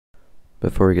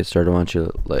Before we get started, I want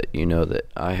to let you know that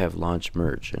I have launched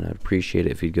merch, and I'd appreciate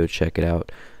it if you'd go check it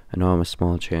out. I know I'm a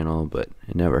small channel, but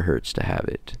it never hurts to have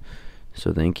it.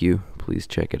 So thank you. Please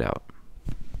check it out.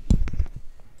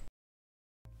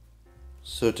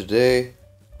 So today,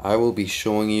 I will be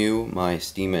showing you my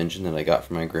steam engine that I got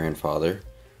from my grandfather.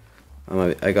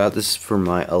 I got this for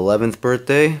my 11th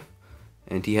birthday,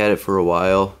 and he had it for a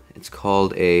while. It's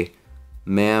called a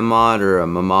Mamod or a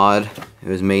Mamod. It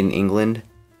was made in England.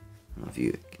 I don't know if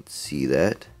you can see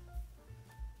that.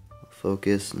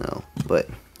 Focus, no. But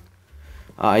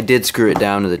I did screw it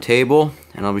down to the table,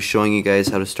 and I'll be showing you guys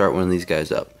how to start one of these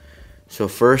guys up. So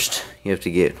first, you have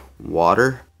to get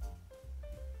water.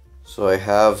 So I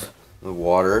have the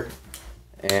water,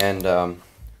 and what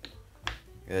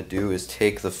you gotta do is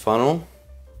take the funnel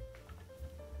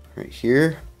right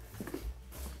here.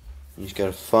 You just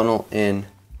gotta funnel in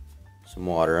some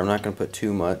water. I'm not gonna put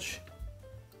too much.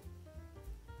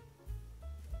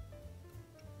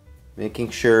 Making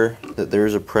sure that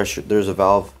there's a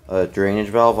valve, a drainage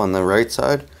valve on the right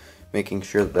side. Making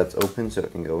sure that that's open so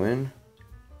it can go in.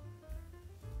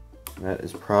 That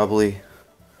is probably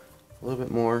a little bit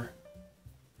more.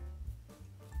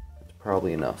 That's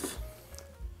probably enough.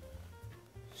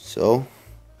 So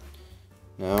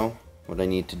now what I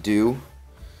need to do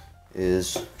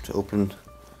is to open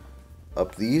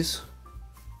up these,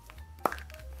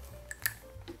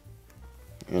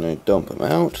 and I dump them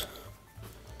out.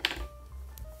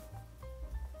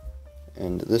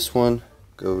 And this one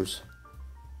goes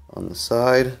on the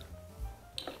side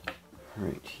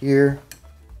right here.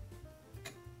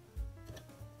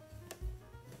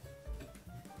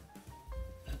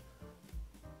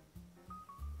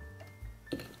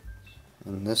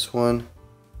 And this one,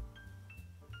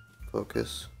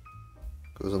 focus,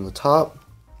 goes on the top.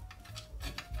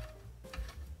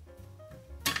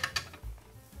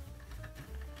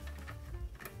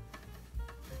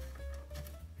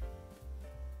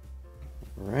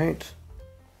 Alright,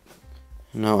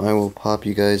 now I will pop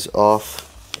you guys off.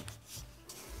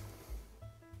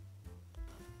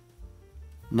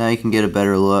 Now you can get a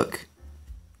better look.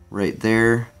 Right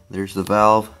there, there's the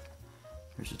valve,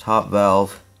 there's the top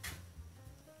valve,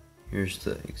 here's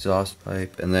the exhaust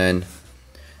pipe, and then,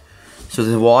 so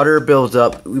the water builds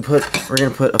up. We're gonna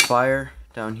put a fire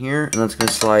down here, and that's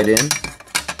gonna slide in.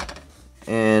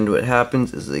 And what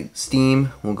happens is the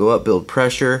steam will go up, build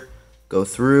pressure, go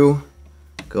through,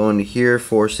 go into here,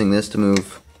 forcing this to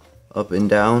move up and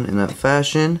down in that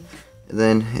fashion. And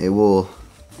then it will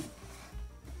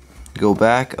go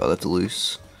back. Oh, that's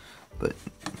loose. But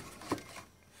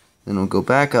then it'll go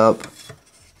back up,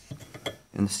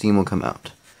 and the steam will come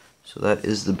out. So that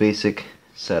is the basic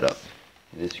setup.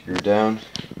 It is screwed down.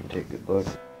 Take a good look.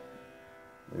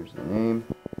 There's the name.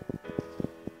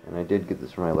 And I did get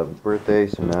this for my 11th birthday,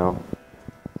 so now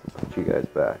I'll put you guys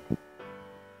back.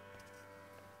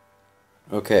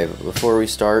 Okay, but before we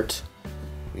start,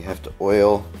 we have to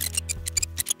oil.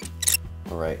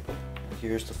 Alright,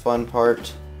 here's the fun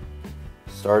part,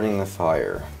 starting the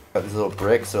fire. Got these little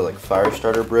bricks, they're like fire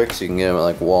starter bricks, you can get them at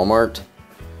like Walmart.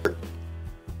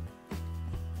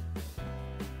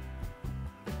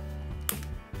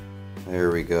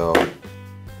 There we go. Now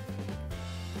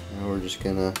we're just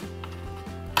gonna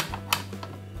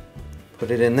put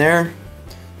it in there.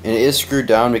 And it is screwed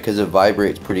down because it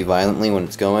vibrates pretty violently when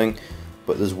it's going.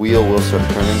 But this wheel will start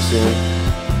turning soon.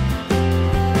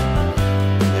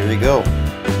 There we go.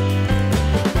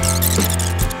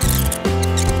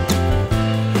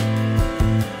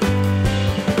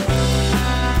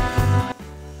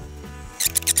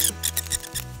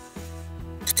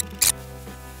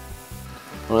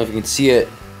 I don't know if you can see it,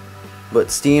 but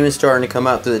steam is starting to come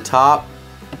out through the top.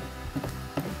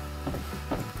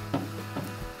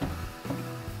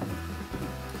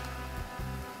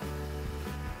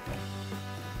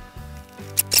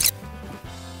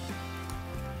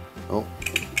 Oh.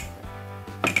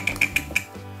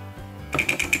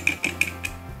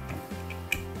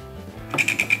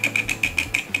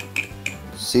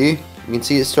 See? You can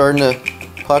see it starting to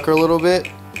pucker a little bit.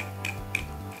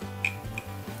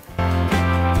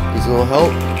 Needs a little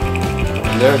help.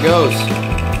 And there it goes.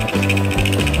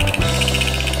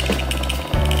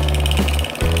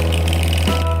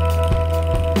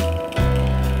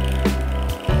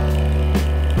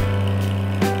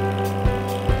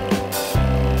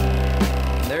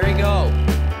 There you go.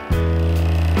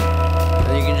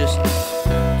 Then you can just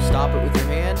stop it with your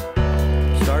hand,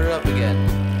 start it up again.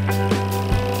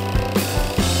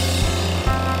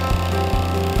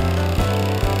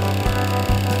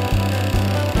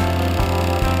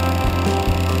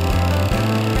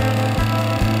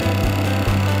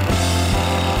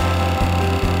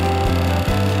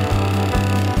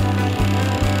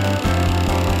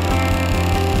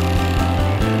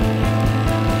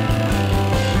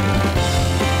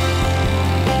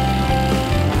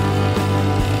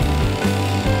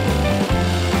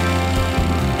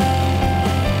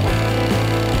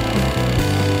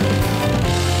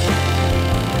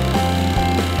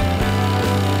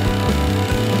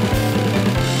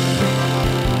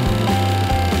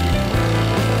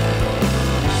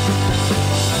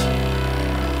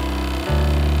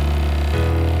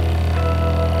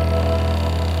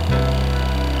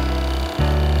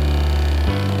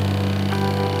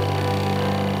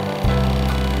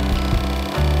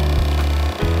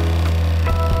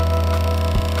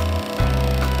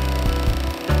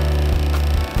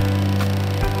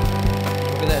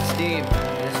 steam,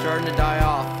 and it's starting to die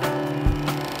off.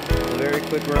 A very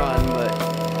quick run, but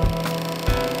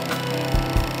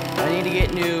I need to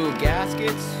get new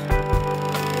gaskets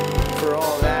for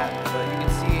all that. But you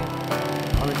can see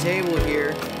on the table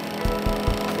here,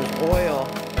 there's oil,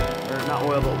 or not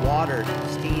oil, but water,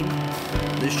 steam.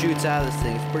 This shoots out of this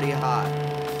thing. It's pretty hot.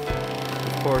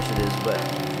 Of course it is, but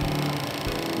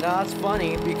no, that's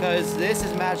funny because this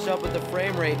is matched up with the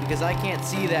frame rate because I can't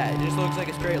see that. It just looks like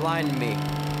a straight line to me.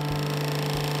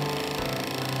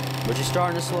 But she's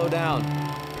starting to slow down.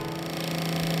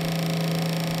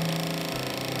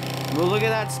 Well, look at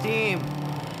that steam.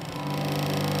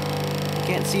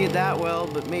 Can't see it that well,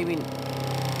 but maybe,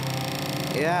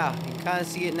 yeah, you can kind of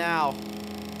see it now.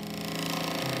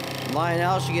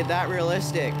 Lionel should get that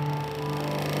realistic.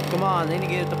 Come on, they need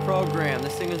to get the program.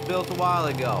 This thing was built a while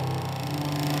ago.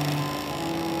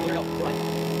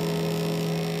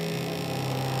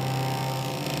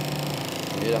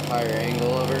 Get a higher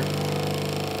angle of her.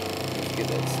 Let's get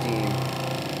that steam.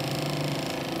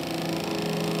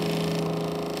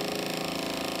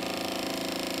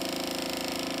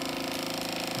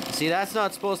 See, that's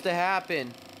not supposed to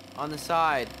happen on the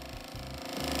side.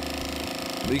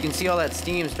 But you can see all that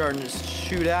steam starting to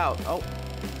shoot out. Oh,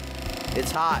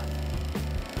 it's hot.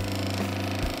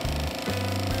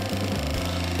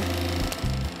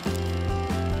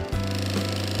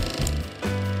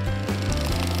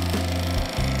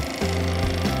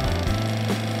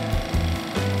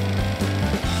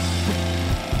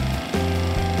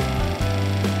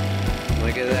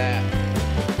 Look at that.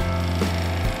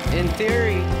 In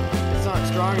theory, it's not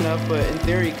strong enough, but in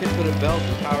theory, you could put a belt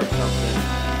to power something.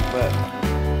 But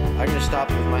I'm gonna stop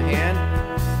it with my hand.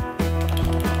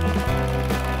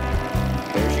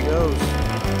 There she goes.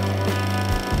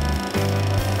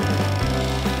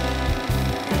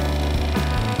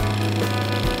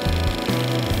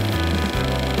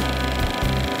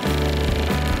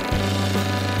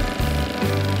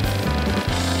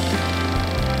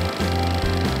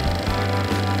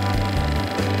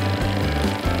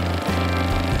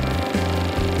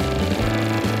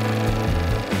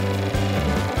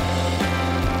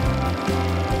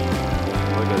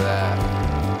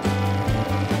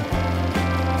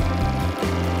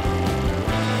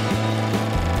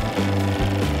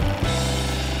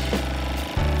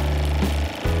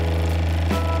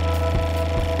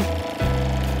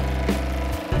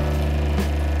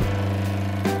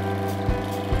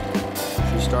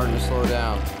 Starting to slow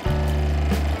down.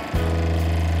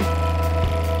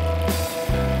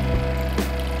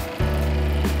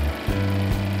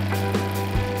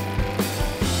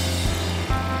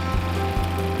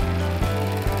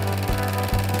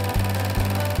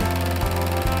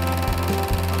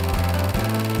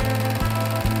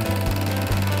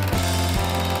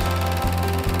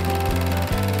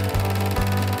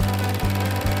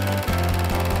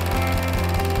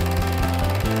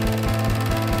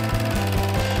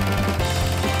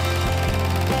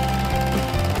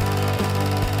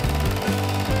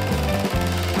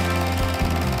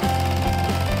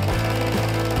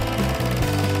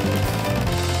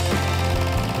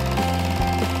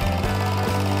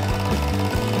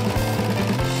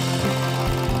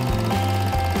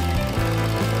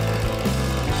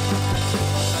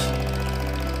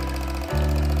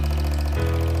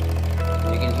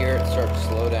 Start to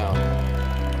slow down.